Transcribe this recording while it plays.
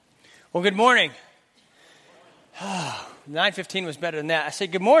Well, good morning. 9:15 was better than that. I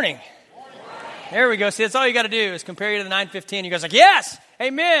said, good morning. There we go. See, that's all you got to do is compare you to the 9:15. You guys are like, yes,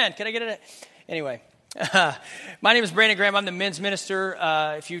 amen. Can I get it? Anyway, my name is Brandon Graham. I'm the men's minister.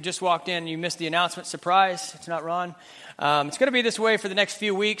 If you just walked in and you missed the announcement, surprise, it's not Ron. It's going to be this way for the next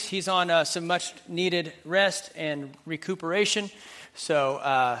few weeks. He's on some much-needed rest and recuperation.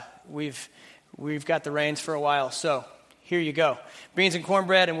 So we've got the reins for a while. So here you go. Beans and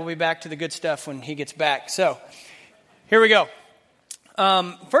cornbread, and we'll be back to the good stuff when he gets back. So here we go.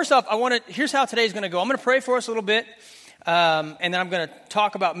 First off, here's how today's going to go. I'm going to pray for us a little bit, and then I'm going to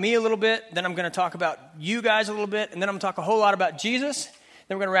talk about me a little bit. Then I'm going to talk about you guys a little bit, and then I'm going to talk a whole lot about Jesus.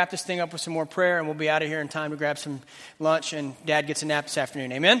 Then we're going to wrap this thing up with some more prayer, and we'll be out of here in time to grab some lunch, and Dad gets a nap this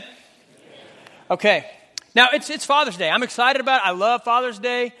afternoon. Amen? Okay. Now, it's Father's Day. I'm excited about it. I love Father's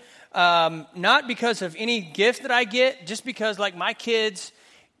Day. Not because of any gift that I get, just because like my kids,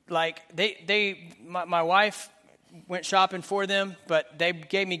 like my wife went shopping for them, but they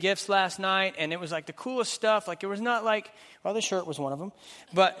gave me gifts last night, and it was like the coolest stuff. Like it was not like, well, this shirt was one of them,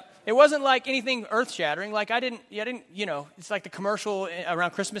 but it wasn't like anything earth-shattering. Like I didn't, it's like the commercial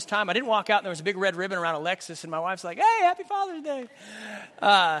around Christmas time. I didn't walk out and there was a big red ribbon around a Lexus, and my wife's like, hey, happy Father's Day.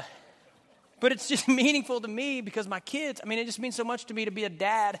 But it's just meaningful to me because my kids, it just means so much to me to be a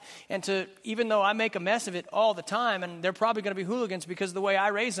dad and to, even though I make a mess of it all the time, and they're probably going to be hooligans because of the way I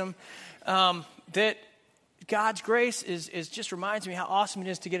raise them, that God's grace is just reminds me how awesome it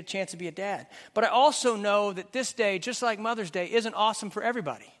is to get a chance to be a dad. But I also know that this day, just like Mother's Day, isn't awesome for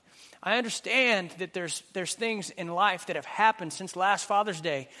everybody. I understand that there's things in life that have happened since last Father's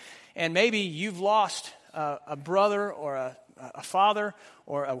Day, and maybe you've lost a brother or a father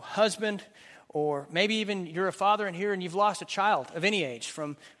or a husband, or maybe even you're a father in here and you've lost a child of any age,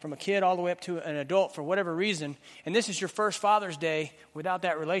 from a kid all the way up to an adult for whatever reason, and this is your first Father's Day without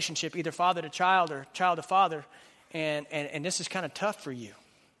that relationship, either father to child or child to father, and this is kind of tough for you.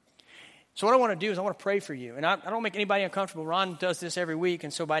 So what I want to do is I want to pray for you, and I don't make anybody uncomfortable. Ron does this every week,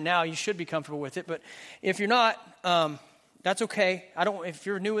 and so by now you should be comfortable with it, but if you're not, that's okay. If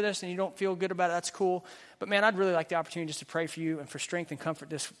you're new with us and you don't feel good about it, that's cool. But man, I'd really like the opportunity just to pray for you and for strength and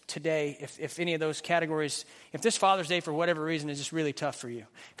comfort this today. If any of those categories, if this Father's Day for whatever reason is just really tough for you,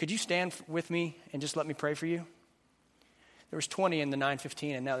 could you stand with me and just let me pray for you? There was 20 in the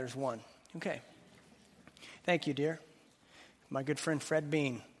 9:15, and now there's one. Okay. Thank you, dear. My good friend Fred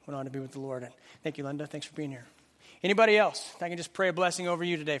Bean went on to be with the Lord. And thank you, Linda. Thanks for being here. Anybody else? I can just pray a blessing over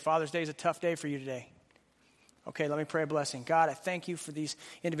you today. Father's Day is a tough day for you today. Okay, let me pray a blessing. God, I thank you for these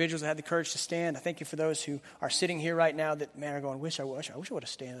individuals that had the courage to stand. I thank you for those who are sitting here right now that, man, are going, I wish I would have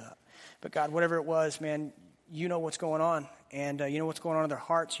stood up. But God, whatever it was, man, you know what's going on. And you know what's going on in their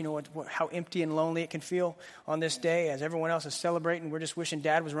hearts. You know how empty and lonely it can feel on this day as everyone else is celebrating. We're just wishing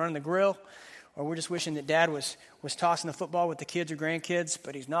Dad was running the grill. Or we're just wishing that Dad was tossing the football with the kids or grandkids.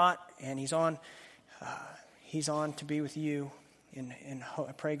 But he's not. And he's on to be with you. And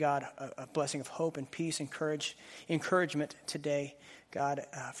I pray, God, a blessing of hope and peace and encouragement today, God,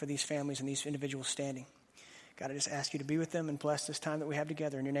 for these families and these individuals standing. God, I just ask you to be with them and bless this time that we have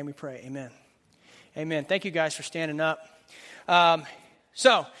together. In your name we pray. Amen. Amen. Thank you guys for standing up.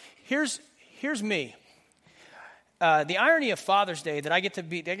 So here's me. The irony of Father's Day that I get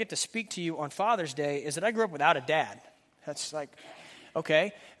to speak to you on Father's Day is that I grew up without a dad. That's like,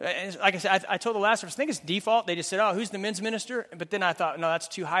 okay. Like I said, I told the last service, I think it's default. They just said, oh, who's the men's minister? But then I thought, no, that's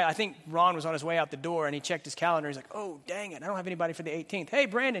too high. I think Ron was on his way out the door, and he checked his calendar. He's like, oh, dang it, I don't have anybody for the 18th. Hey,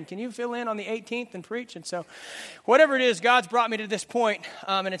 Brandon, can you fill in on the 18th and preach? And so whatever it is, God's brought me to this point,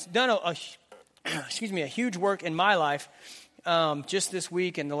 and it's done a huge work in my life just this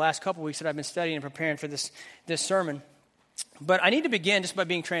week and the last couple weeks that I've been studying and preparing for this sermon. But I need to begin just by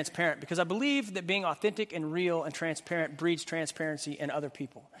being transparent, because I believe that being authentic and real and transparent breeds transparency in other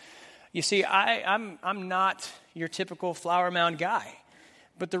people. You see, I'm not your typical Flower Mound guy,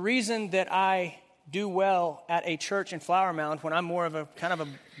 but the reason that I do well at a church in Flower Mound when I'm more of a kind of a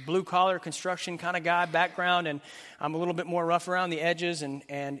blue-collar construction kind of guy background, and I'm a little bit more rough around the edges, and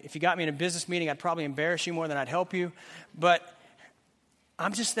if you got me in a business meeting, I'd probably embarrass you more than I'd help you, but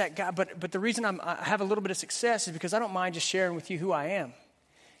I'm just that guy. But the reason I have a little bit of success is because I don't mind just sharing with you who I am,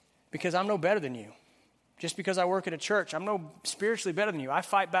 because I'm no better than you. Just because I work at a church, I'm no spiritually better than you. I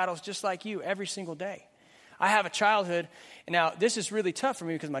fight battles just like you every single day. I have a childhood, and now this is really tough for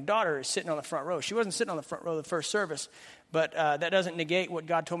me because my daughter is sitting on the front row. She wasn't sitting on the front row of the first service, but that doesn't negate what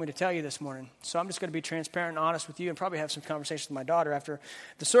God told me to tell you this morning. So I'm just going to be transparent and honest with you and probably have some conversations with my daughter after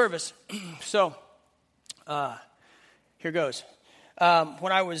the service. So here goes.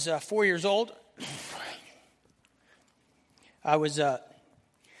 When I was 4 years old, I was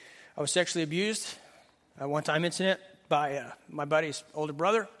I was sexually abused at a one-time incident by my buddy's older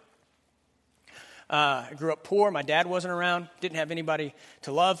brother. I grew up poor. My dad wasn't around. Didn't have anybody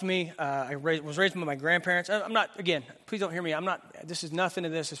to love me. I was raised by my grandparents. I'm not, again, please don't hear me. This is nothing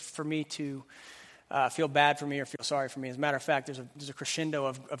of this is for me to feel bad for me or feel sorry for me. As a matter of fact, there's a crescendo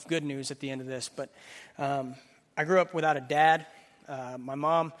of good news at the end of this. But I grew up without a dad.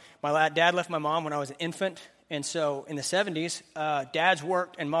 My dad left my mom when I was an infant. And so in the 70s, dads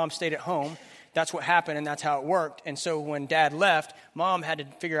worked and mom stayed at home. That's what happened, and that's how it worked. And so when dad left, mom had to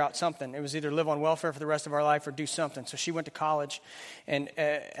figure out something. It was either live on welfare for the rest of our life or do something. So she went to college and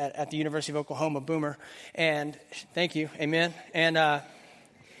at the University of Oklahoma, Boomer. And thank you, amen. And I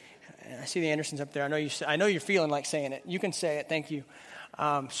see the Andersons up there. I know you're feeling like saying it. You can say it. Thank you.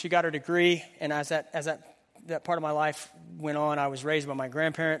 She got her degree, and as that part of my life went on, I was raised by my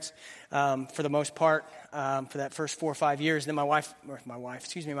grandparents for the most part for that first 4 or 5 years. Then my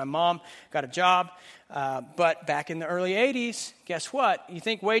mom got a job. But back in the early 80s, guess what? You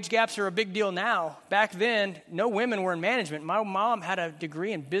think wage gaps are a big deal now. Back then, no women were in management. My mom had a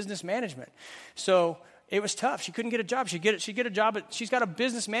degree in business management. So it was tough. She couldn't get a job. She'd get a job, she's got a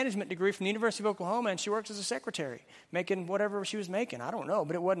business management degree from the University of Oklahoma, and she works as a secretary, making whatever she was making. I don't know,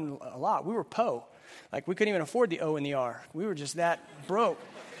 but it wasn't a lot. We were po. Like, we couldn't even afford the O and the R. We were just that broke.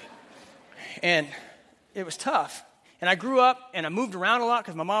 And it was tough. And I grew up, and I moved around a lot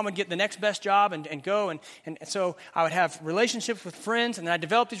because my mom would get the next best job and go. And so I would have relationships with friends, and then I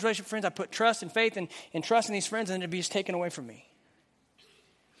developed these relationships with friends. I put trust and faith and trust in these friends, and then it'd be just taken away from me.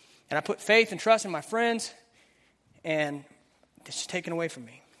 And I put faith and trust in my friends, and it's just taken away from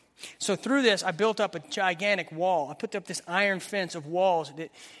me. So through this, I built up a gigantic wall. I put up this iron fence of walls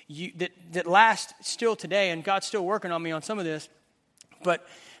that last still today, and God's still working on me on some of this. But,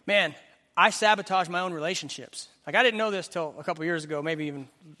 man, I sabotaged my own relationships. Like, I didn't know this till a couple years ago, maybe even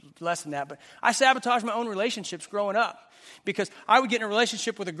less than that. But I sabotaged my own relationships growing up because I would get in a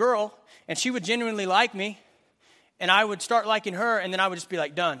relationship with a girl, and she would genuinely like me, and I would start liking her, and then I would just be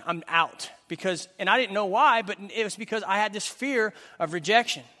like, done, I'm out. And I didn't know why, but it was because I had this fear of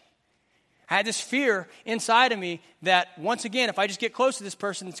rejection. I had this fear inside of me that, once again, if I just get close to this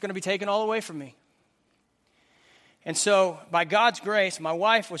person, it's going to be taken all away from me. And so, by God's grace, my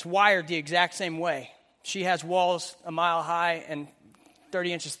wife was wired the exact same way. She has walls a mile high and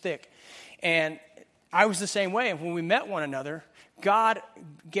 30 inches thick. And I was the same way. And when we met one another, God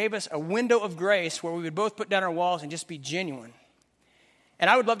gave us a window of grace where we would both put down our walls and just be genuine. And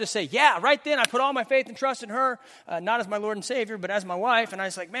I would love to say, yeah, right then I put all my faith and trust in her, not as my Lord and Savior, but as my wife. And I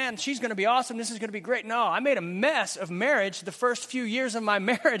was like, man, she's going to be awesome. This is going to be great. No, I made a mess of marriage the first few years of my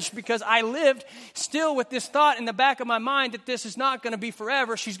marriage because I lived still with this thought in the back of my mind that this is not going to be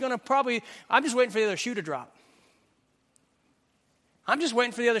forever. She's going to I'm just waiting for the other shoe to drop. I'm just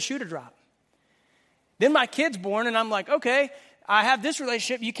waiting for the other shoe to drop. Then my kid's born, and I'm like, okay, I have this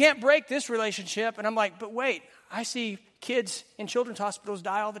relationship. You can't break this relationship. And I'm like, but wait, I see kids in children's hospitals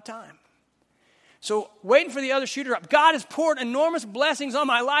die all the time. So waiting for the other shoe to drop. God has poured enormous blessings on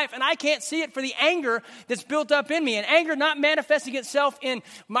my life, and I can't see it for the anger that's built up in me. And anger not manifesting itself in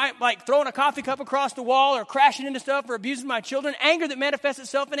my, like, throwing a coffee cup across the wall or crashing into stuff or abusing my children. Anger that manifests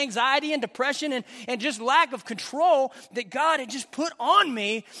itself in anxiety and depression and just lack of control that God had just put on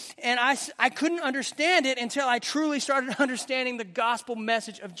me. And I couldn't understand it until I truly started understanding the gospel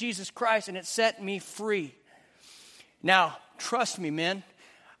message of Jesus Christ, and it set me free. Now, trust me, men,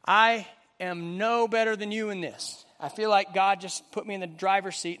 I am no better than you in this. I feel like God just put me in the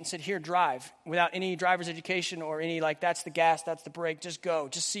driver's seat and said, here, drive, without any driver's education or any, like, that's the gas, that's the brake, just go.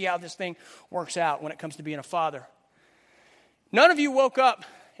 Just see how this thing works out when it comes to being a father. None of you woke up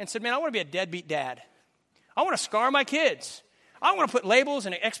and said, man, I want to be a deadbeat dad. I want to scar my kids. I want to put labels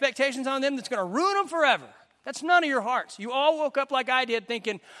and expectations on them that's going to ruin them forever. That's none of your hearts. You all woke up like I did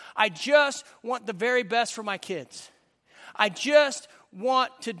thinking, I just want the very best for my kids. I just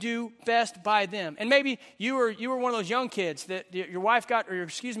want to do best by them. And maybe you were one of those young kids that your wife got, or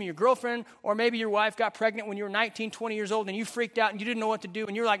your girlfriend, or maybe your wife got pregnant when you were 19, 20 years old, and you freaked out and you didn't know what to do,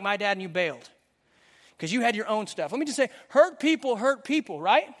 and you're like my dad and you bailed because you had your own stuff. Let me just say, hurt people,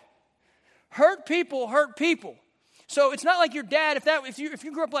 right? Hurt people. So it's not like your dad, if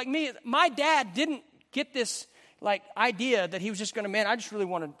you grew up like me, my dad didn't get this like idea that he was just going to, man, I just really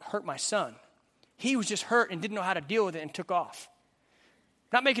want to hurt my son. He was just hurt and didn't know how to deal with it and took off.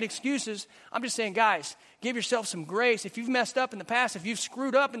 Not making excuses. I'm just saying, guys, give yourself some grace. If you've messed up in the past, if you've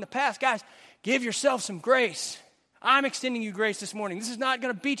screwed up in the past, guys, give yourself some grace. I'm extending you grace this morning. This is not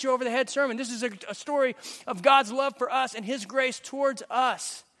going to beat you over the head sermon. This is a story of God's love for us and his grace towards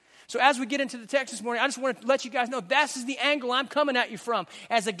us. So as we get into the text this morning, I just want to let you guys know this is the angle I'm coming at you from.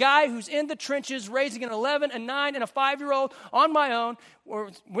 As a guy who's in the trenches, raising an 11, a 9, and a 5-year-old on my own,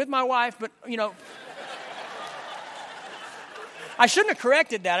 or with my wife, but, I shouldn't have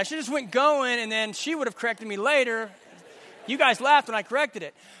corrected that. I should have just went going, and then she would have corrected me later. You guys laughed when I corrected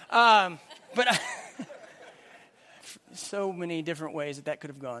it. But so many different ways that could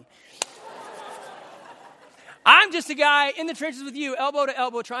have gone. I'm just a guy in the trenches with you, elbow to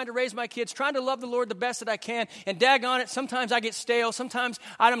elbow, trying to raise my kids, trying to love the Lord the best that I can. And daggone it, sometimes I get stale. Sometimes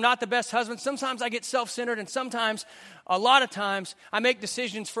I'm not the best husband. Sometimes I get self-centered. And sometimes, a lot of times, I make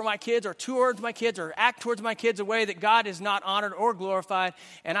decisions for my kids or towards my kids or act towards my kids a way that God is not honored or glorified.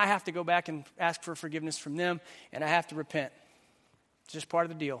 And I have to go back and ask for forgiveness from them. And I have to repent. It's just part of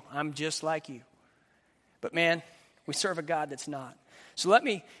the deal. I'm just like you. But man, we serve a God that's not. So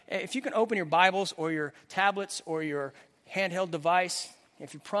if you can open your Bibles or your tablets or your handheld device,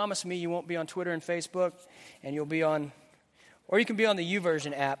 if you promise me you won't be on Twitter and Facebook, and you'll be on, or you can be on the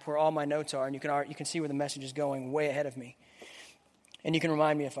YouVersion app where all my notes are, and you can see where the message is going way ahead of me. And you can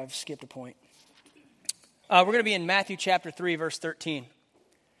remind me if I've skipped a point. We're going to be in Matthew chapter 3, verse 13.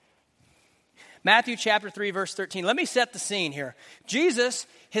 Matthew chapter 3, verse 13. Let me set the scene here. Jesus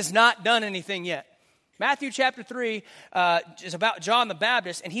has not done anything yet. Matthew chapter 3 is about John the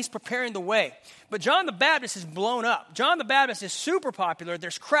Baptist, and he's preparing the way. But John the Baptist is blown up. John the Baptist is super popular.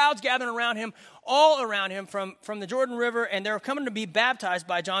 There's crowds gathering around him, all around him from the Jordan River, and they're coming to be baptized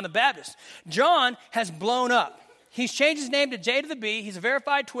by John the Baptist. John has blown up. He's changed his name to J to the B. He's a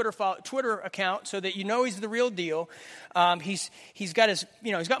verified Twitter account so that you know he's the real deal. He's got his,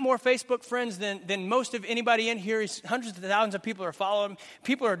 he's got more Facebook friends than most of anybody in here. Hundreds of thousands of people are following him.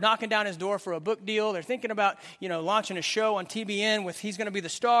 People are knocking down his door for a book deal. They're thinking about, launching a show on TBN with he's going to be the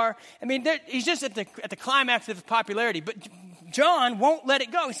star. I mean, he's just at the climax of his popularity. But John won't let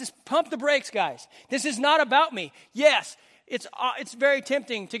it go. He says, pump the brakes, guys. This is not about me. Yes. It's very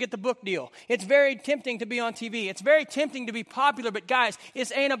tempting to get the book deal. It's very tempting to be on TV. It's very tempting to be popular, but guys,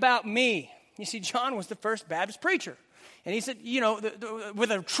 this ain't about me. You see, John was the first Baptist preacher. And he said,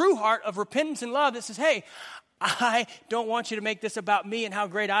 with a true heart of repentance and love that says, hey, I don't want you to make this about me and how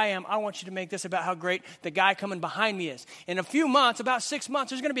great I am. I want you to make this about how great the guy coming behind me is. In a few months, about 6 months,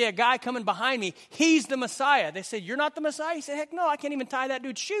 there's going to be a guy coming behind me. He's the Messiah. They said, you're not the Messiah? He said, heck no, I can't even tie that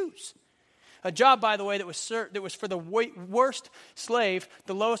dude's shoes. A job, by the way, that was for the worst slave,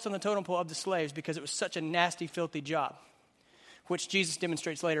 the lowest on the totem pole of the slaves, because it was such a nasty, filthy job, which Jesus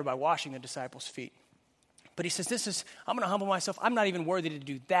demonstrates later by washing the disciples' feet. But he says, I'm going to humble myself. I'm not even worthy to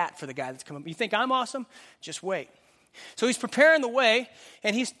do that for the guy that's coming. You think I'm awesome? Just wait. So he's preparing the way,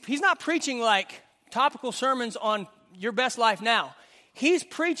 and he's not preaching like topical sermons on your best life now. He's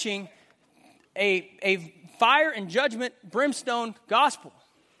preaching a fire and judgment, brimstone gospel.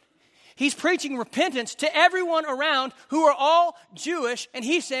 He's preaching repentance to everyone around who are all Jewish, and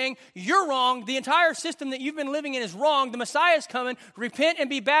he's saying, you're wrong. The entire system that you've been living in is wrong. The Messiah is coming. Repent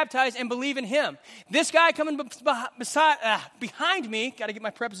and be baptized and believe in him. This guy coming behind me, got to get my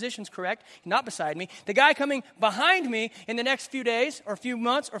prepositions correct, not beside me. The guy coming behind me in the next few days or few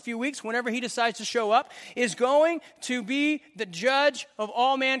months or few weeks, whenever he decides to show up, is going to be the judge of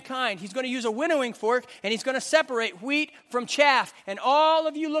all mankind. He's going to use a winnowing fork, and he's going to separate wheat from chaff, and all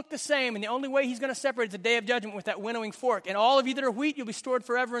of you look the same. And the only way he's going to separate is the day of judgment with that winnowing fork. And all of you that are wheat, you'll be stored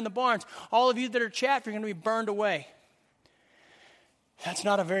forever in the barns. All of you that are chaff, you're going to be burned away. That's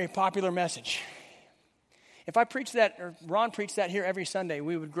not a very popular message. If I preached that, or Ron preached that here every Sunday,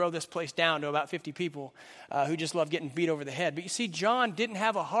 we would grow this place down to about 50 people who just love getting beat over the head. But you see, John didn't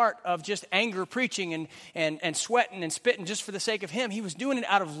have a heart of just anger preaching and sweating and spitting just for the sake of him. He was doing it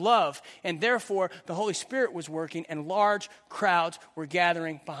out of love, and therefore the Holy Spirit was working, and large crowds were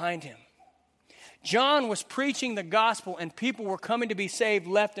gathering behind him. John was preaching the gospel, and people were coming to be saved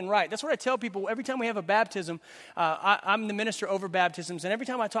left and right. That's what I tell people every time we have a baptism. I'm the minister over baptisms, and every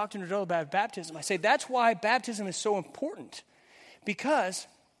time I talk to an adult about baptism, I say that's why baptism is so important, because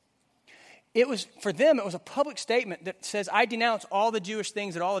for them, it was a public statement that says, I denounce all the Jewish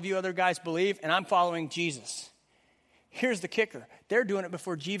things that all of you other guys believe, and I'm following Jesus. Here's the kicker. They're doing it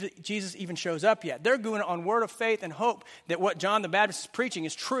before Jesus even shows up yet. They're doing it on word of faith and hope that what John the Baptist is preaching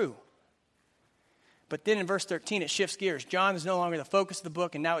is true. But then in verse 13, it shifts gears. John is no longer the focus of the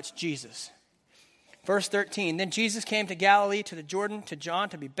book, and now it's Jesus. Verse 13, then Jesus came to Galilee, to the Jordan, to John,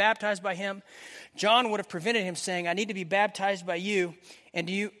 to be baptized by him. John would have prevented him, saying, I need to be baptized by you, and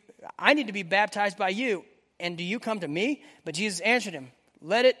do you come to me? But Jesus answered him,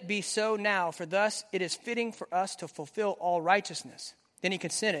 let it be so now, for thus it is fitting for us to fulfill all righteousness. Then he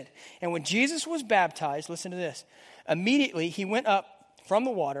consented. And when Jesus was baptized, listen to this, immediately he went up from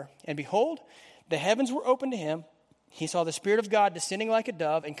the water, and behold, the heavens were opened to him. He saw the Spirit of God descending like a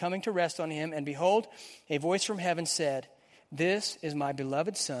dove and coming to rest on him. And behold, a voice from heaven said, "This is my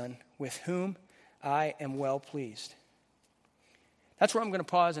beloved Son, with whom I am well pleased." That's where I'm going to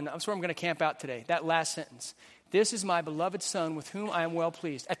pause, and that's where I'm going to camp out today, that last sentence. This is my beloved Son, with whom I am well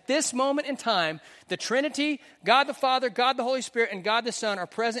pleased. At this moment in time, the Trinity, God the Father, God the Holy Spirit, and God the Son are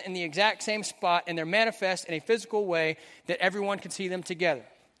present in the exact same spot, and they're manifest in a physical way that everyone can see them together.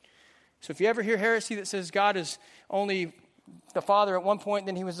 So if you ever hear heresy that says God is only the Father at one point,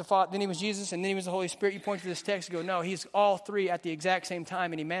 then he was the Father, then he was Jesus, and then he was the Holy Spirit, you point to this text and go, no, he's all three at the exact same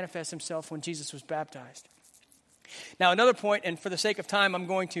time, and he manifests himself when Jesus was baptized. Now, another point, and for the sake of time, I'm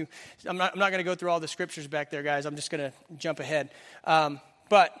not going to go through all the scriptures back there, guys. I'm just going to jump ahead.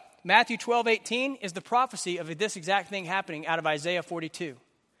 But Matthew 12:18 is the prophecy of this exact thing happening out of Isaiah 42.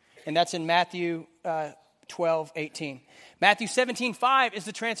 And that's in Matthew 12:18. Matthew 17:5 is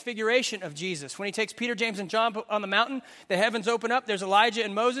the transfiguration of Jesus. When he takes Peter, James, and John on the mountain, the heavens open up. There's Elijah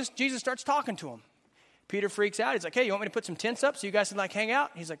and Moses. Jesus starts talking to them. Peter freaks out. He's like, hey, you want me to put some tents up so you guys can hang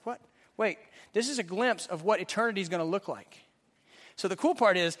out? He's like, what? Wait, this is a glimpse of what eternity is going to look like. So the cool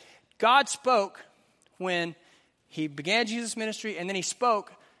part is God spoke when he began Jesus' ministry, and then he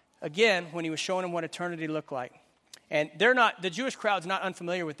spoke again when he was showing them what eternity looked like. And the Jewish crowd's not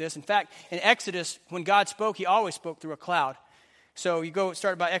unfamiliar with this. In fact, in Exodus, when God spoke, he always spoke through a cloud. So you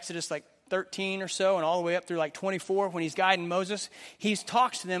start by Exodus 13 or so, and all the way up through 24, when he's guiding Moses, he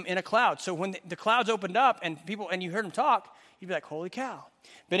talks to them in a cloud. So when the clouds opened up and you heard him talk, you'd be like, holy cow.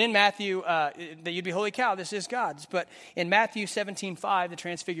 But in Matthew, you'd be, holy cow, this is God's. But in Matthew 17:5, the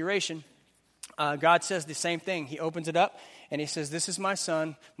transfiguration, God says the same thing. He opens it up, and he says, this is my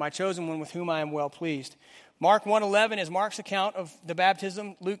Son, my chosen one, with whom I am well pleased. Mark 1:11 is Mark's account of the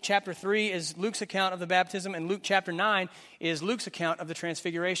baptism. Luke chapter 3 is Luke's account of the baptism. And Luke chapter 9 is Luke's account of the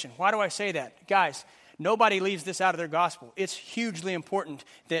transfiguration. Why do I say that? Guys, nobody leaves this out of their gospel. It's hugely important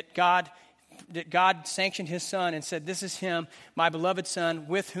that God sanctioned his Son and said, this is him, my beloved Son,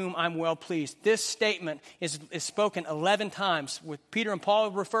 with whom I'm well pleased. This statement is spoken 11 times. With Peter and Paul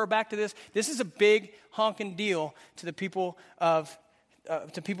refer back to this. This is a big honking deal to the people of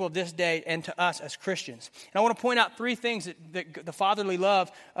this day and to us as Christians. And I want to point out three things that the fatherly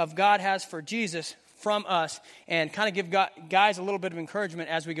love of God has for Jesus from us, and kind of give guys a little bit of encouragement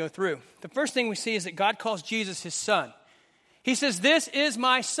as we go through. The first thing we see is that God calls Jesus his Son. He says, this is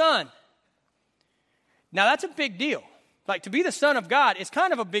my Son. Now, that's a big deal. To be the Son of God is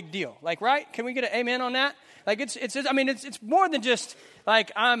kind of a big deal. Right? Can we get an amen on that? It's more than just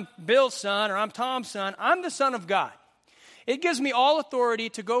I'm Bill's son or I'm Tom's son. I'm the Son of God. It gives me all authority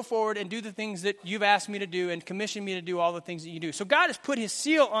to go forward and do the things that you've asked me to do and commissioned me to do all the things that you do. So God has put his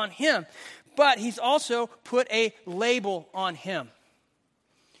seal on him, but he's also put a label on him.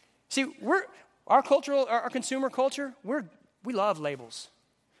 See, our consumer culture, we love labels.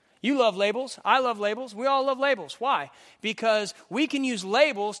 You love labels. I love labels. We all love labels. Why? Because we can use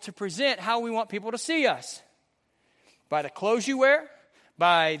labels to present how we want people to see us. By the clothes you wear,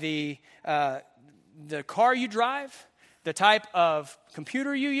 by the car you drive, the type of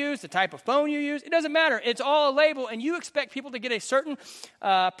computer you use, the type of phone you use. It doesn't matter. It's all a label, and you expect people to get a certain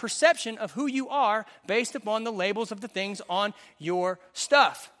perception of who you are based upon the labels of the things on your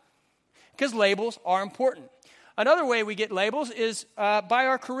stuff. Because labels are important. Another way we get labels is by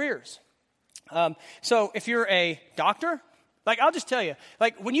our careers. So if you're a doctor, I'll just tell you,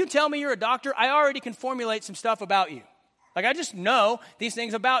 when you tell me you're a doctor, I already can formulate some stuff about you. I just know these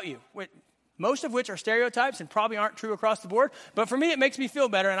things about you, most of which are stereotypes and probably aren't true across the board. But for me, it makes me feel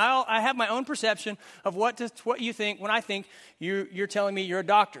better, and I have my own perception of what you think when I think you're telling me you're a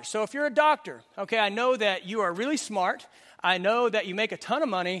doctor. So if you're a doctor, okay, I know that you are really smart. I know that you make a ton of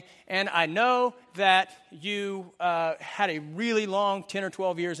money, and I know that you had a really long 10 or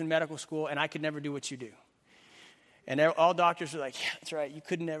 12 years in medical school, and I could never do what you do. And all doctors are like, yeah, that's right, you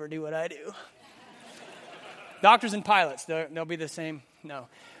could never do what I do. Doctors and pilots, they'll be the same. No.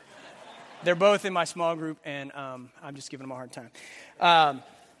 They're both in my small group, and I'm just giving them a hard time.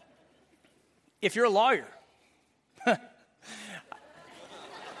 If you're a lawyer,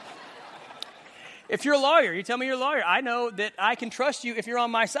 if you're a lawyer, you tell me you're a lawyer, I know that I can trust you if you're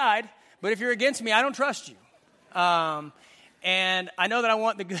on my side, but if you're against me, I don't trust you. And I know that I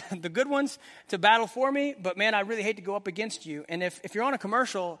want the good ones to battle for me, but man, I really hate to go up against you. And if you're on a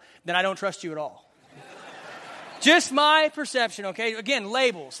commercial, then I don't trust you at all. Just my perception, okay? Again,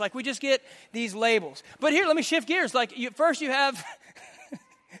 labels. We just get these labels. But here, let me shift gears. First you have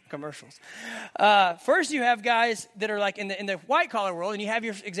commercials. First you have guys that are in the white collar world, and you have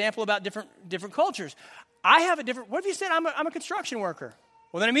your example about different cultures. I have a different, what if you said I'm a construction worker?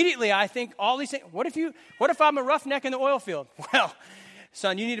 Well, then immediately I think all these things, what if I'm a roughneck in the oil field? Well,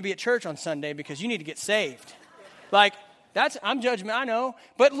 son, you need to be at church on Sunday because you need to get saved. Like, I'm judgment, I know,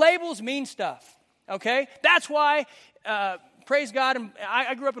 but labels mean stuff, okay? That's why, praise God, and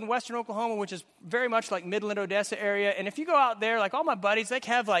I grew up in western Oklahoma, which is very much like Midland, Odessa area, and if you go out there, like all my buddies, they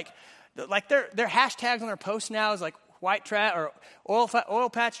have like their hashtags on their posts now is like white trash or oil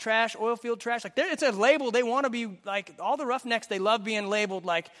patch trash, oil field trash. Like it's a label. They want to be like all the roughnecks. They love being labeled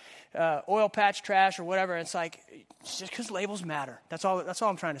like oil patch trash or whatever. It's like just because labels matter. That's all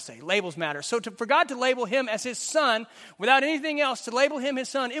I'm trying to say. Labels matter. So for God to label him as his son without anything else, to label him his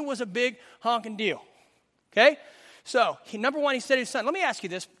son, it was a big honking deal. Okay. So number one, he said his son. Let me ask you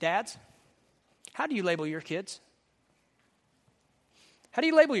this, dads. How do you label your kids? How do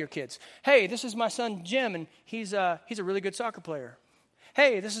you label your kids? Hey, this is my son Jim, and he's a really good soccer player.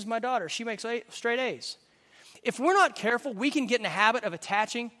 Hey, this is my daughter. She makes straight A's. If we're not careful, we can get in the habit of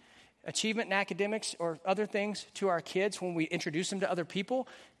attaching achievement in academics or other things to our kids when we introduce them to other people,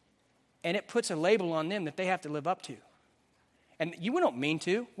 and it puts a label on them that they have to live up to. And we don't mean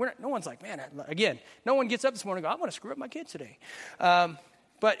to. No one's like, man, again, no one gets up this morning and goes, I want to screw up my kids today.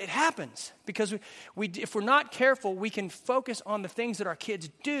 But it happens because if we're not careful, we can focus on the things that our kids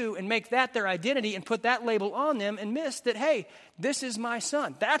do and make that their identity and put that label on them and miss that, hey, this is my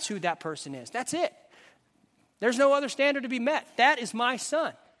son. That's who that person is. That's it. There's no other standard to be met. That is my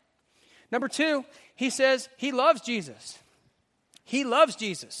son. Number two, he says he loves Jesus. He loves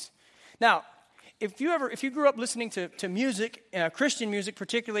Jesus. Now, if you grew up listening to music, Christian music,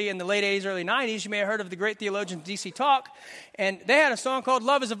 particularly in the late 80s, early 90s, you may have heard of the great theologian D.C. Talk, and they had a song called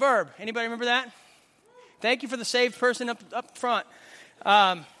Love is a Verb. Anybody remember that? Thank you for the saved person up front.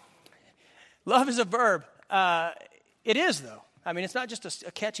 Love is a verb. It is, though. I mean, it's not just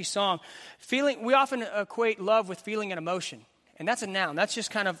a catchy song. We often equate love with feeling and emotion. And that's a noun. That's just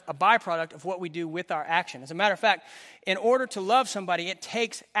kind of a byproduct of what we do with our action. As a matter of fact, in order to love somebody, it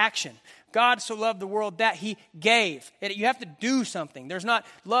takes action. God so loved the world that he gave. You have to do something.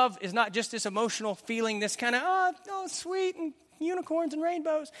 Love is not just this emotional feeling, this kind of, oh, sweet, and unicorns and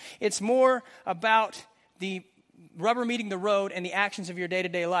rainbows. It's more about the rubber meeting the road and the actions of your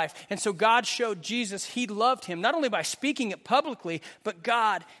day-to-day life. And so God showed Jesus he loved him, not only by speaking it publicly, but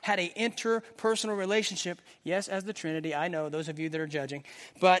God had an interpersonal relationship. Yes, as the Trinity, I know, those of you that are judging.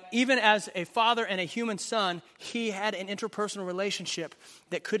 But even as a father and a human son, he had an interpersonal relationship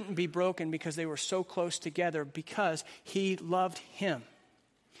that couldn't be broken because they were so close together because he loved him.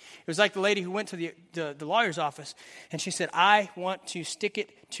 It was like the lady who went to the lawyer's office, and she said, I want to stick it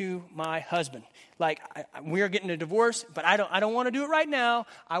to my husband. Like, we are getting a divorce, but I don't want to do it right now.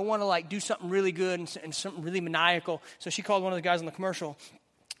 I want to, do something really good and something really maniacal. So she called one of the guys on the commercial,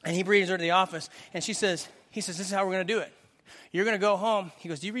 and he brings her to the office, and he says, this is how we're going to do it. You're going to go home. He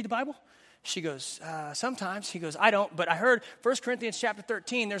goes, do you read the Bible? She goes, sometimes. He goes, I don't, but I heard 1 Corinthians chapter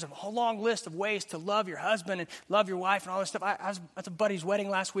 13, there's a whole long list of ways to love your husband and love your wife and all this stuff. I was at a buddy's wedding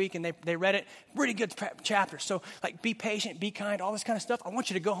last week, and they read it. Really good chapter. So, be patient, be kind, all this kind of stuff. I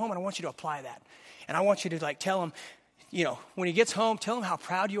want you to go home, and I want you to apply that. And I want you to, tell him, when he gets home, tell him how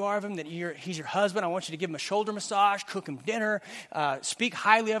proud you are of him, that he's your husband. I want you to give him a shoulder massage, cook him dinner, speak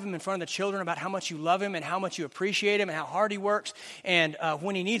highly of him in front of the children about how much you love him and how much you appreciate him and how hard he works. And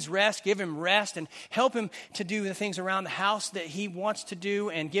when he needs rest, give him rest and help him to do the things around the house that he wants to do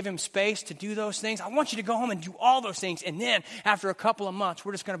and give him space to do those things. I want you to go home and do all those things. And then after a couple of months,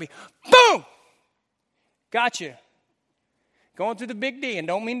 we're just going to be, boom, gotcha. Going through the big D and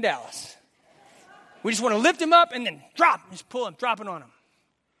don't mean Dallas. We just want to lift him up and then just pull him, drop it on him.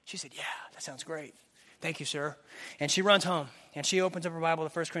 She said, yeah, that sounds great. Thank you, sir. And she runs home, and she opens up her Bible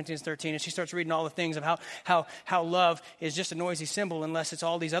to 1 Corinthians 13, and she starts reading all the things of how love is just a noisy symbol unless it's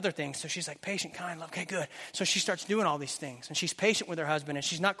all these other things. So she's like, patient, kind, love, okay, good. So she starts doing all these things, and she's patient with her husband, and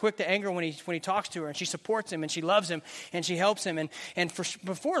she's not quick to anger when he talks to her, and she supports him, and she loves him, and she helps him. And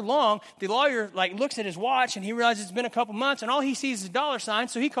before long, the lawyer looks at his watch, and he realizes it's been a couple months, and all he sees is a dollar sign,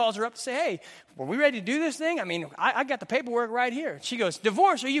 so he calls her up to say, hey, were we ready to do this thing? I mean, I got the paperwork right here. She goes,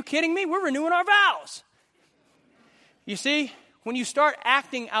 divorce, are you kidding me? We're renewing our vows. You see, when you start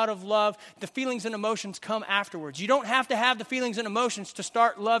acting out of love, the feelings and emotions come afterwards. You don't have to have the feelings and emotions to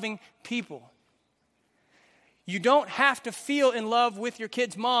start loving people. You don't have to feel in love with your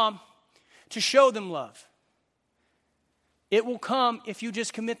kid's mom to show them love. It will come if you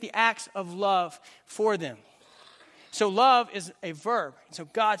just commit the acts of love for them. So love is a verb. So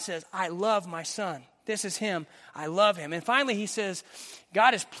God says, I love my son. This is him. I love him. And finally, he says,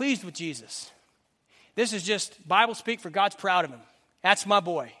 God is pleased with Jesus. This is just Bible speak for God's proud of him. That's my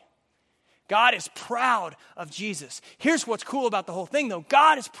boy. God is proud of Jesus. Here's what's cool about the whole thing, though.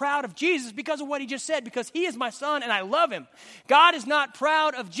 God is proud of Jesus because of what he just said, because he is my son and I love him. God is not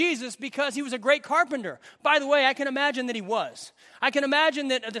proud of Jesus because he was a great carpenter. By the way, I can imagine that he was. I can imagine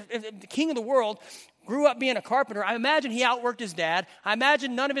that the king of the world grew up being a carpenter. I imagine he outworked his dad. I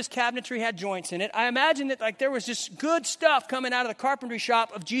imagine none of his cabinetry had joints in it. I imagine that there was just good stuff coming out of the carpentry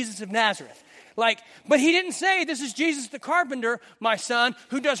shop of Jesus of Nazareth. But he didn't say, this is Jesus the carpenter, my son,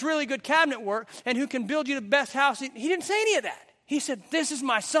 who does really good cabinet work and who can build you the best house. He didn't say any of that. He said, this is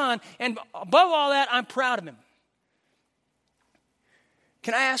my son, and above all that, I'm proud of him.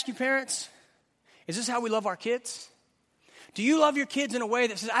 Can I ask you, parents, is this how we love our kids? Do you love your kids in a way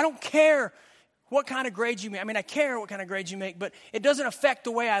that says, I don't care what kind of grades you make? I mean, I care what kind of grades you make, but it doesn't affect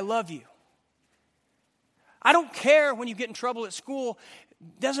the way I love you. I don't care when you get in trouble at school.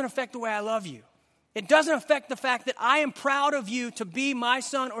 It doesn't affect the way I love you. It doesn't affect the fact that I am proud of you to be my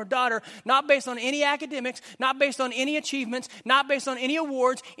son or daughter, not based on any academics, not based on any achievements, not based on any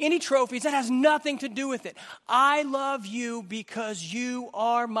awards, any trophies. That has nothing to do with it. I love you because you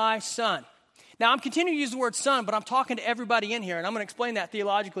are my son. Now, I'm continuing to use the word son, but I'm talking to everybody in here, and I'm going to explain that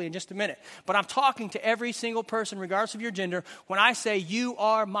theologically in just a minute. But I'm talking to every single person, regardless of your gender, when I say you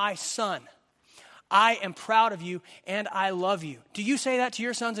are my son. I am proud of you and I love you. Do you say that to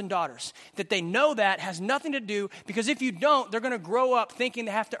your sons and daughters? That they know that has nothing to do, because if you don't, they're going to grow up thinking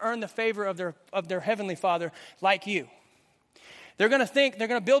they have to earn the favor of their heavenly Father like you. They're going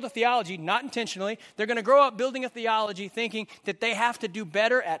to build a theology, not intentionally. They're going to grow up building a theology thinking that they have to do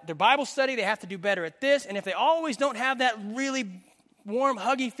better at their Bible study, they have to do better at this, and if they always don't have that really warm,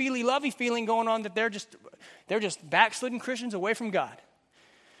 huggy, feely, lovey feeling going on, that they're just backslidden Christians away from God.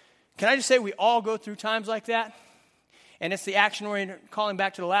 Can I just say we all go through times like that? And it's the action-oriented, calling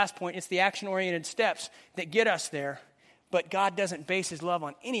back to the last point, it's the action-oriented steps that get us there. But God doesn't base his love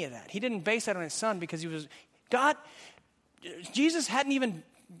on any of that. He didn't base that on his son because Jesus hadn't even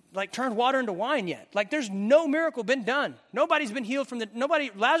turned water into wine yet. There's no miracle been done. Nobody's been healed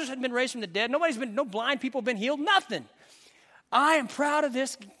Lazarus hadn't been raised from the dead. No blind people been healed, nothing. I am proud of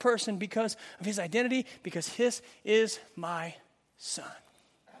this person because of his identity, because his is my son.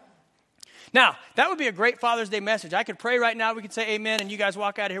 Now, that would be a great Father's Day message. I could pray right now, we could say amen, and you guys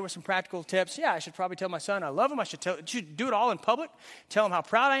walk out of here with some practical tips. Yeah, I should probably tell my son I love him. I should do it all in public, tell him how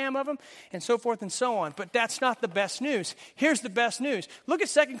proud I am of him, and so forth and so on. But that's not the best news. Here's the best news. Look at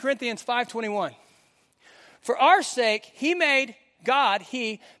 2 Corinthians 5:21. For our sake, he made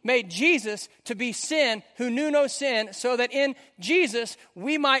Jesus to be sin who knew no sin, so that in Jesus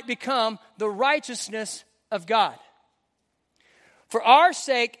we might become the righteousness of God. For our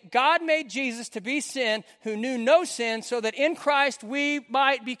sake, God made Jesus to be sin who knew no sin, so that in Christ we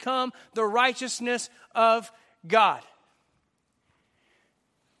might become the righteousness of God.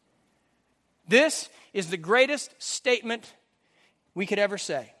 This is the greatest statement we could ever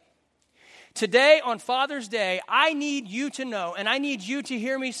say. Today, on Father's Day, I need you to know, and I need you to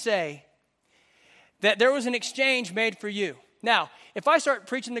hear me say, that there was an exchange made for you. Now, if I start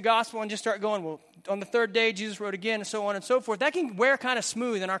preaching the gospel and just start going, well, on the third day, Jesus rose again, and so on and so forth, that can wear kind of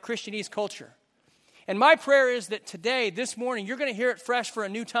smooth in our Christianese culture. And my prayer is that today, this morning, you're going to hear it fresh for a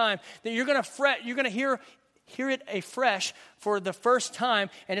new time, that you're going to hear it afresh for the first time,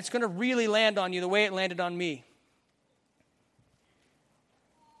 and it's going to really land on you the way it landed on me.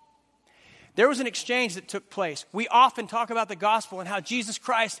 There was an exchange that took place. We often talk about the gospel and how Jesus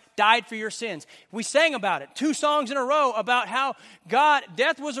Christ died for your sins. We sang about it 2 songs in a row about how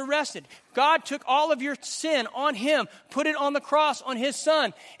death was arrested. God took all of your sin on him, put it on the cross on his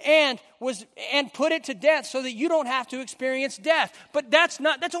son, and put it to death so that you don't have to experience death. But that's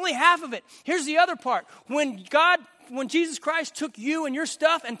only half of it. Here's the other part. When Jesus Christ took you and your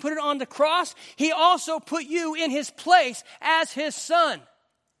stuff and put it on the cross, he also put you in his place as his son.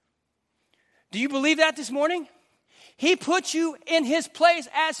 Do you believe that this morning? He put you in his place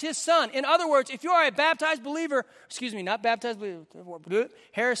as his son. In other words, if you are a baptized believer,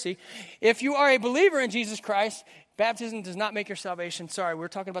 heresy. If you are a believer in Jesus Christ, baptism does not make your salvation. Sorry, we're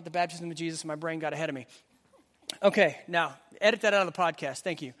talking about the baptism of Jesus and my brain got ahead of me. Okay, now, edit that out of the podcast.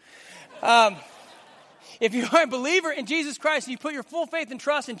 Thank you. If you are a believer in Jesus Christ and you put your full faith and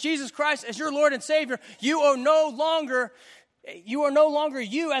trust in Jesus Christ as your Lord and Savior, you are no longer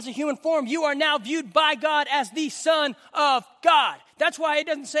you as a human form. You are now viewed by God as the Son of God. That's why it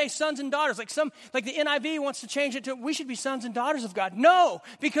doesn't say sons and daughters. Like the NIV wants to change it to we should be sons and daughters of God. No,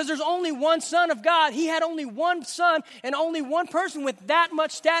 because there's only one Son of God. He had only one Son and only one person with that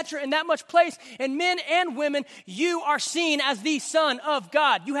much stature and that much place. And men and women, you are seen as the Son of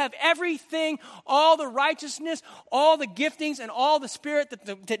God. You have everything, all the righteousness, all the giftings, and all the Spirit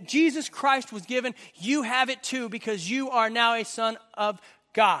that Jesus Christ was given. You have it too, because you are now a son of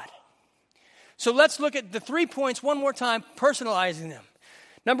God. So let's look at the 3 points one more time, personalizing them.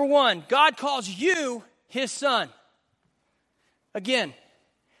 Number 1, God calls you his son. Again,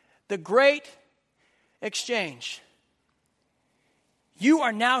 the great exchange. You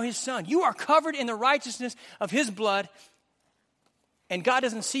are now his son. You are covered in the righteousness of his blood, and God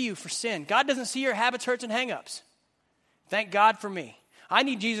doesn't see you for sin. God doesn't see your habits, hurts, and hang-ups. Thank God for me. I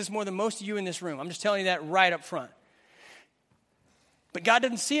need Jesus more than most of you in this room. I'm just telling you that right up front. But God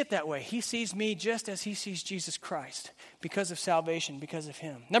doesn't see it that way. He sees me just as he sees Jesus Christ, because of salvation, because of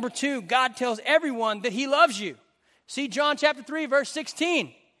him. Number 2, God tells everyone that he loves you. See John chapter 3, verse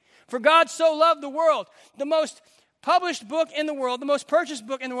 16. For God so loved the world, the most published book in the world, the most purchased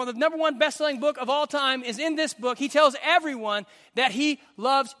book in the world, the number 1 best-selling book of all time is in this book. He tells everyone that he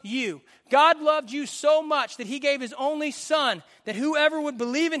loves you. God loved you so much that he gave his only son, that whoever would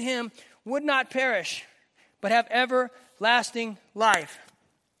believe in him would not perish, but have everlasting life.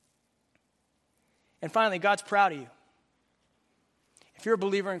 And finally, God's proud of you. If you're a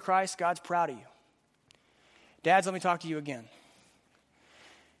believer in Christ, God's proud of you. Dads, let me talk to you again.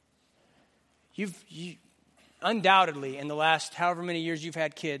 You undoubtedly, in the last however many years you've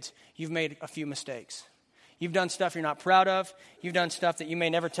had kids, you've made a few mistakes. You've done stuff you're not proud of. You've done stuff that you may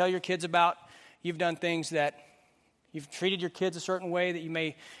never tell your kids about. You've done things that you've treated your kids a certain way that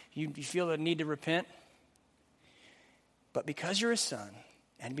you feel the need to repent. But because you're his son,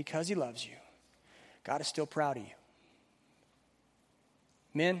 and because he loves you, God is still proud of you.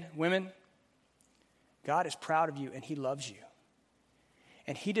 Men, women, God is proud of you, and he loves you.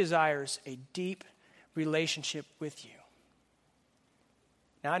 And he desires a deep relationship with you.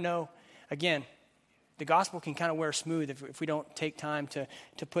 Now I know, again, the gospel can kind of wear smooth if we don't take time to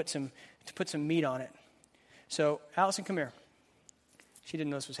put some meat on it. So Allison, come here. She didn't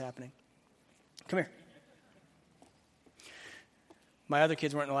know this was happening. Come here. My other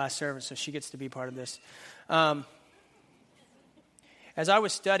kids weren't in the last service, so she gets to be part of this. As I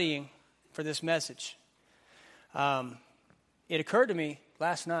was studying for this message, it occurred to me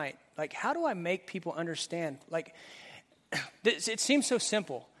last night, like, how do I make people understand? Like, it seems so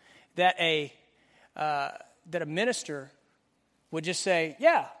simple that a minister would just say,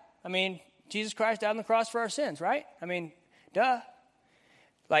 yeah, I mean, Jesus Christ died on the cross for our sins, right? I mean, duh.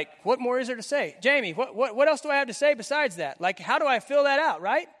 Like, what more is there to say? Jamie, what else do I have to say besides that? Like, how do I fill that out,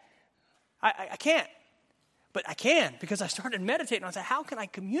 right? I can't. But I can, because I started meditating. I said, how can I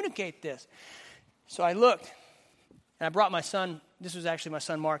communicate this? So I looked, and I brought my son. This was actually my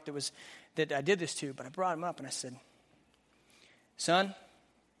son, Mark, that I did this to. But I brought him up, and I said, son,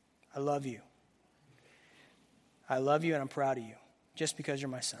 I love you. I love you, and I'm proud of you, just because you're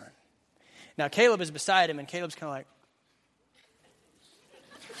my son. Now, Caleb is beside him, and Caleb's kind of like,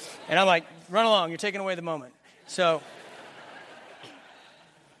 and I'm like, run along, you're taking away the moment. So,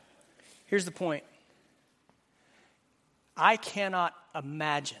 here's the point. I cannot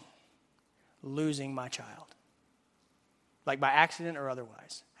imagine losing my child, like by accident or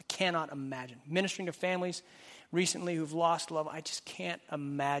otherwise. I cannot imagine. Ministering to families recently who've lost love, I just can't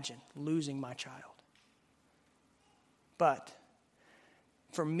imagine losing my child. But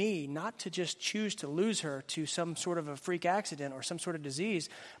for me, not to just choose to lose her to some sort of a freak accident or some sort of disease,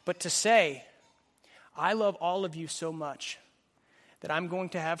 but to say, I love all of you so much that I'm going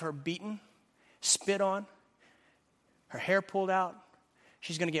to have her beaten, spit on, her hair pulled out.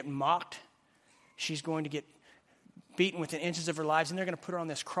 She's going to get mocked. She's going to get beaten within inches of her lives, and they're going to put her on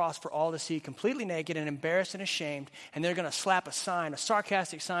this cross for all to see, completely naked and embarrassed and ashamed, and they're going to slap a sign, a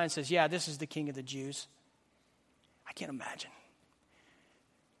sarcastic sign that says, yeah, this is the King of the Jews. I can't imagine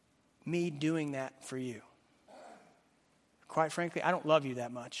me doing that for you. Quite frankly, I don't love you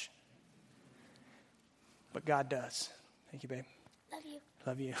that much. But God does. Thank you, babe. Love you.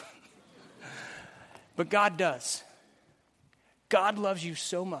 Love you. But God does. God loves you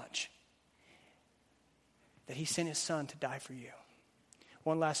so much that he sent his son to die for you.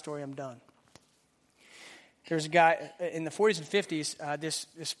 One last story, I'm done. There's a guy in the 40s and 50s,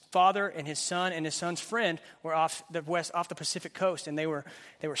 this father and his son's friend were off the Pacific coast, and they were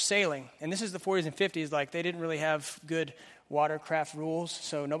sailing. And this is the 40s and 50s, like they didn't really have good watercraft rules.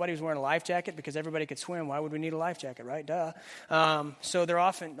 So nobody was wearing a life jacket because everybody could swim. Why would we need a life jacket, right? Duh. So they're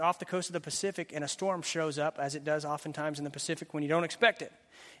often off the coast of the Pacific, and a storm shows up, as it does oftentimes in the Pacific when you don't expect it.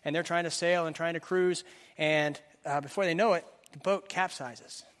 And they're trying to sail and trying to cruise, and before they know it, the boat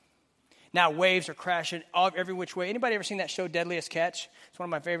capsizes. Now waves are crashing every which way. Anybody ever seen that show, Deadliest Catch? It's one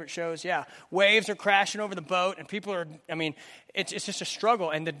of my favorite shows. Yeah, waves are crashing over the boat, and people are, it's just a struggle.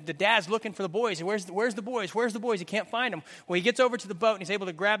 And the dad's looking for the boys. Where's the boys? Where's the boys? He can't find them. Well, he gets over to the boat, and he's able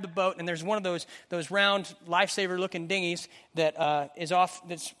to grab the boat, and there's one of those round lifesaver-looking dinghies that is off,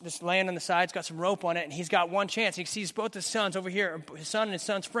 that's laying on the side. It's got some rope on it, and he's got one chance. He sees both his sons over here, his son and his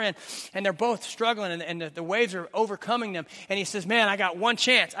son's friend, and they're both struggling, and the waves are overcoming them. And he says, man, I got one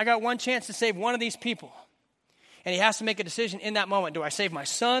chance. I got one chance to save one of these people. And he has to make a decision in that moment. Do I save my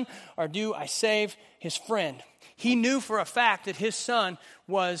son or do I save his friend? He knew for a fact that his son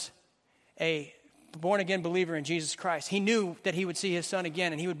was a born-again believer in Jesus Christ. He knew that he would see his son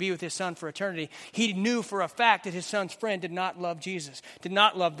again and he would be with his son for eternity. He knew for a fact that his son's friend did not love Jesus, did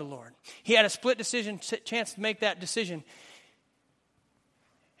not love the Lord. He had a split decision, chance to make that decision.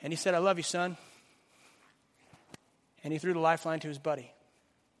 And he said, I love you, son. And he threw the lifeline to his buddy.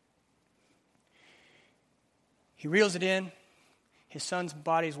 He reels it in. His son's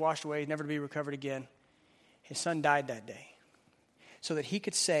body is washed away, never to be recovered again. His son died that day so that he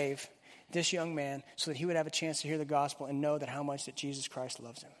could save this young man, so that he would have a chance to hear the gospel and know that how much that Jesus Christ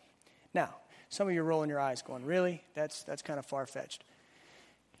loves him. Now, some of you are rolling your eyes going, really? That's kind of far-fetched.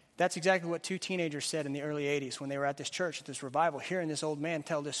 That's exactly what two teenagers said in the early 80s when they were at this church, at this revival, hearing this old man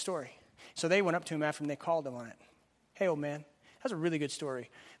tell this story. So they went up to him after and they called him on it. Hey, old man, that's a really good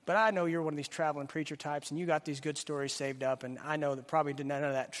story. But I know you're one of these traveling preacher types, and you got these good stories saved up, and I know that probably none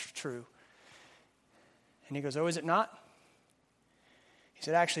of that's true. And he goes, oh, is it not? He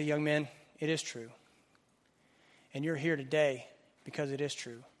said, actually, young man, it is true. And you're here today because it is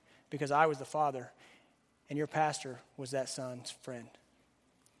true. Because I was the father, and your pastor was that son's friend.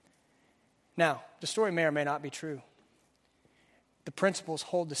 Now, the story may or may not be true. The principles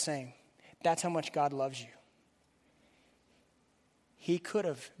hold the same. That's how much God loves you. He could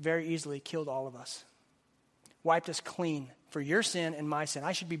have very easily killed all of us, wiped us clean for your sin and my sin.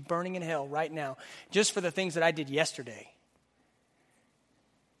 I should be burning in hell right now just for the things that I did yesterday.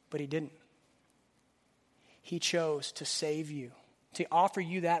 But he didn't. He chose to save you, to offer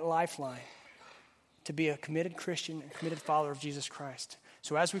you that lifeline, to be a committed Christian, a committed follower of Jesus Christ.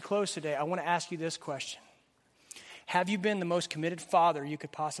 So as we close today, I want to ask you this question. Have you been the most committed father you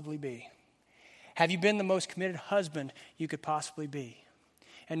could possibly be? Have you been the most committed husband you could possibly be?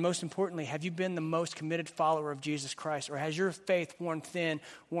 And most importantly, have you been the most committed follower of Jesus Christ? Or has your faith worn thin,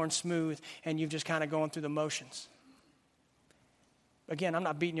 worn smooth, and you've just kind of going through the motions? Again, I'm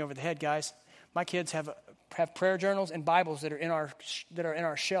not beating you over the head, guys. My kids have prayer journals and Bibles that are in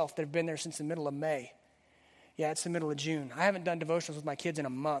our shelf that have been there since the middle of May. Yeah, it's the middle of June. I haven't done devotionals with my kids in a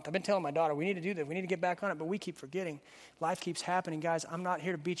month. I've been telling my daughter, we need to do this. We need to get back on it, but we keep forgetting. Life keeps happening. Guys, I'm not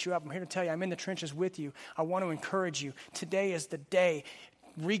here to beat you up. I'm here to tell you I'm in the trenches with you. I want to encourage you. Today is the day.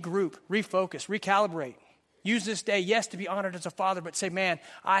 Regroup, refocus, recalibrate. Use this day, yes, to be honored as a father, but say, man,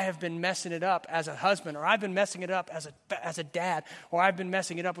 I have been messing it up as a husband, or I've been messing it up as a dad, or I've been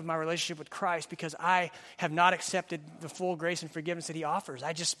messing it up with my relationship with Christ because I have not accepted the full grace and forgiveness that he offers.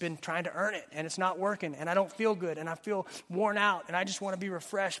 I've just been trying to earn it, and it's not working, and I don't feel good, and I feel worn out, and I just want to be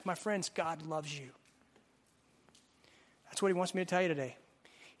refreshed. My friends, God loves you. That's what he wants me to tell you today.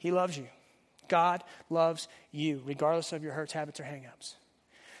 He loves you. God loves you, regardless of your hurts, habits, or hang-ups.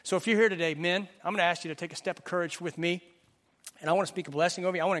 So if you're here today, men, I'm going to ask you to take a step of courage with me. And I want to speak a blessing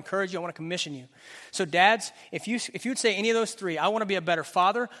over you. I want to encourage you. I want to commission you. So dads, if you'd say any of those three, I want to be a better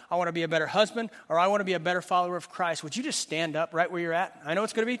father, I want to be a better husband, or I want to be a better follower of Christ, would you just stand up right where you're at? I know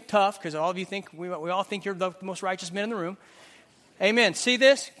it's going to be tough because all of you think, we all think you're the most righteous men in the room. Amen. See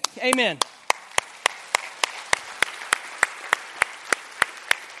this? Amen.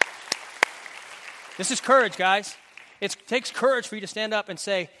 This is courage, guys. It takes courage for you to stand up and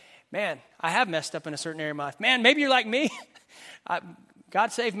say, man, I have messed up in a certain area of my life. Man, maybe you're like me.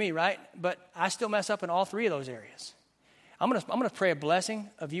 God saved me, right? But I still mess up in all three of those areas. I'm gonna pray a blessing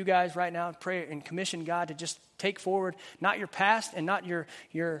of you guys right now, pray and commission God to just take forward, not your past and not your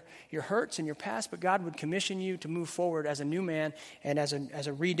hurts and your past, but God would commission you to move forward as a new man and as a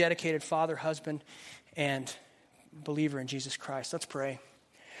rededicated father, husband, and believer in Jesus Christ. Let's pray.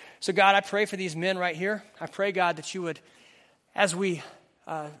 So God, I pray for these men right here. I pray, God, that you would, as we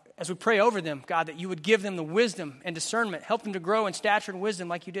as we pray over them, God, that you would give them the wisdom and discernment. Help them to grow in stature and wisdom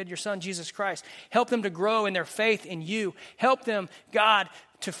like you did your son, Jesus Christ. Help them to grow in their faith in you. Help them, God,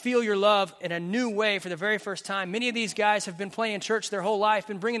 to feel your love in a new way for the very first time. Many of these guys have been playing church their whole life,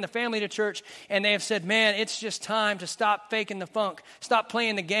 been bringing the family to church, and they have said, man, it's just time to stop faking the funk, stop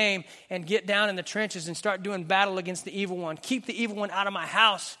playing the game, and get down in the trenches and start doing battle against the evil one. Keep the evil one out of my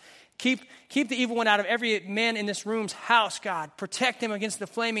house. Keep the evil one out of every man in this room's house, God. Protect them against the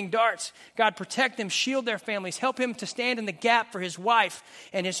flaming darts. God, protect them, shield their families. Help him to stand in the gap for his wife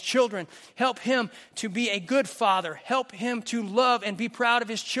and his children. Help him to be a good father. Help him to love and be proud of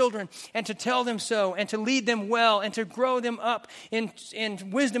his children and to tell them so and to lead them well and to grow them up in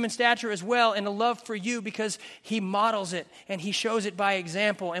wisdom and stature as well and a love for you, because he models it and he shows it by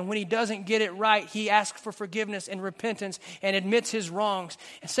example. And when he doesn't get it right, he asks for forgiveness and repentance and admits his wrongs.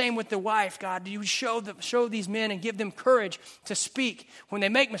 And same with the wife, God. You show these men and give them courage to speak when they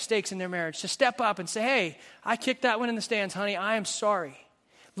make mistakes in their marriage, to step up and say, hey, I kicked that one in the stands, honey. I am sorry.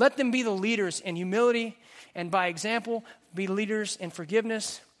 Let them be the leaders in humility and by example, be leaders in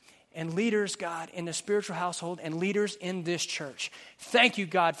forgiveness and leaders, God, in the spiritual household and leaders in this church. Thank you,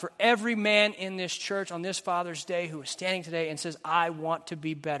 God, for every man in this church on this Father's Day who is standing today and says, I want to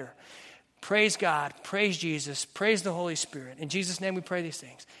be better. Praise God, praise Jesus, praise the Holy Spirit. In Jesus' name we pray these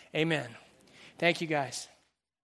things. Amen. Thank you, guys.